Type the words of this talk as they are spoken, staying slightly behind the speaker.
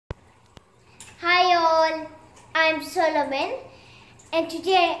I'm Solomon, and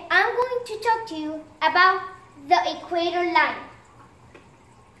today I'm going to talk to you about the equator line.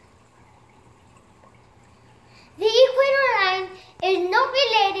 The equator line is not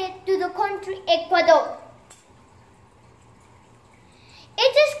related to the country Ecuador.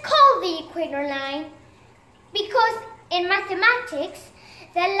 It is called the equator line because in mathematics,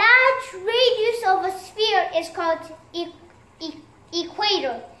 the large radius of a sphere is called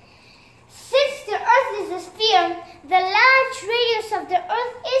equator. Since the Earth is a sphere, the large radius of the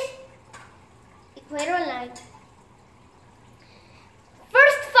Earth is equator line.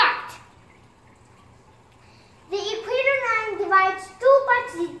 First fact. The equator line divides two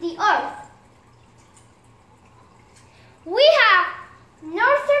parts of the Earth. We have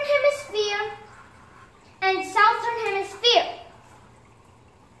Northern Hemisphere and Southern Hemisphere.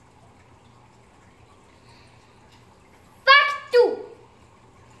 Fact 2.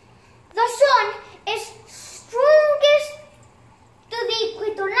 The sun is strongest to the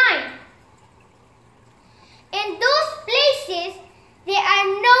equator line. In those places, there are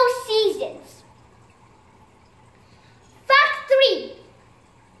no seasons. Fact 3.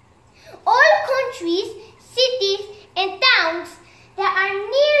 All countries, cities, and towns that are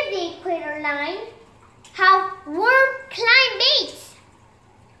near the equator line have warm climates.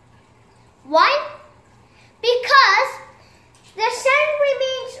 Why? Because the sun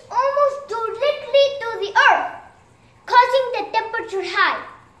remains almost directly to the earth, causing the temperature high.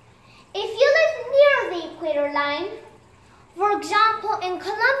 If you live near the equator line, for example in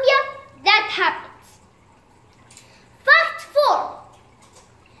Colombia, that happens. Fact 4.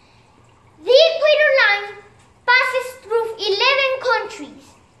 The equator line passes through 11 countries.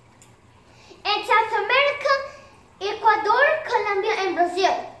 In South America, Ecuador, Colombia, and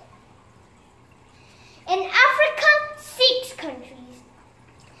Brazil. In Africa, 6 countries.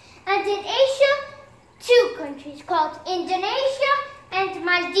 And in Asia, 2 countries called Indonesia and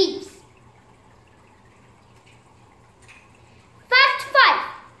Maldives. Fact 5.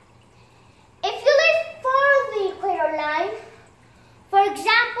 If you live far the equator line, for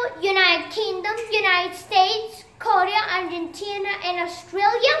example, United Kingdom, United States, Korea, Argentina, and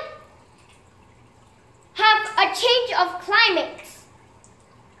Australia, have a change of climates.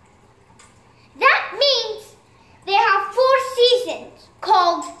 That means they have 4 seasons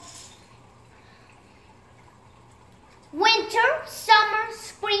called winter, summer,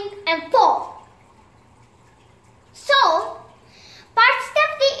 spring, and fall. So, parts of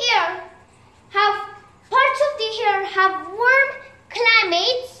the year have warm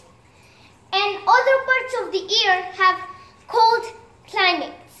climates, and other parts of the year have cold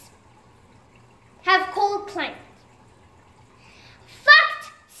climates. Fact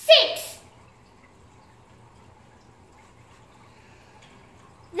 6.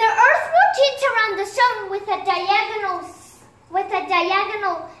 The Earth rotates around the sun with a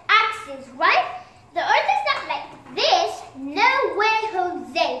diagonal axis, right? The Earth is not like this. No way,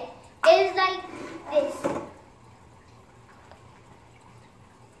 Jose. It is like this.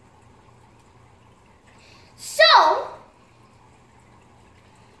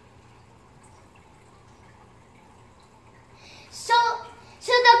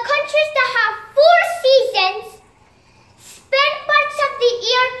 So the countries that have 4 seasons spend parts of the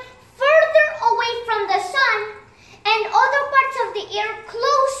year further away from the sun and other parts of the year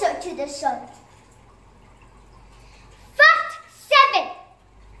closer to the sun. Fact 7.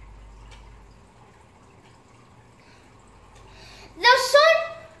 The sun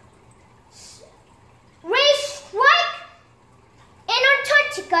rays strike in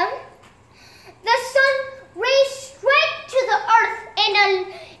Antarctica. The sun rays straight to the earth in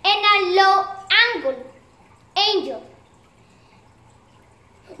a low angle,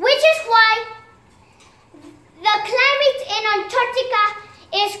 which is why the climate in Antarctica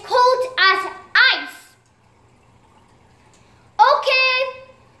is cold as ice. Okay,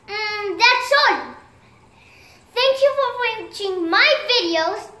 that's all. Thank you for watching my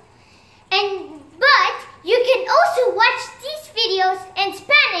videos, but you can also watch these videos in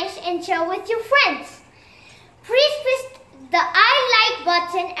Spanish and share with your friends. Please press the I like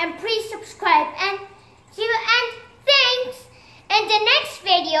button and please subscribe, and thanks. In the next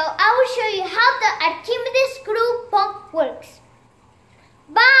video, I will show you how the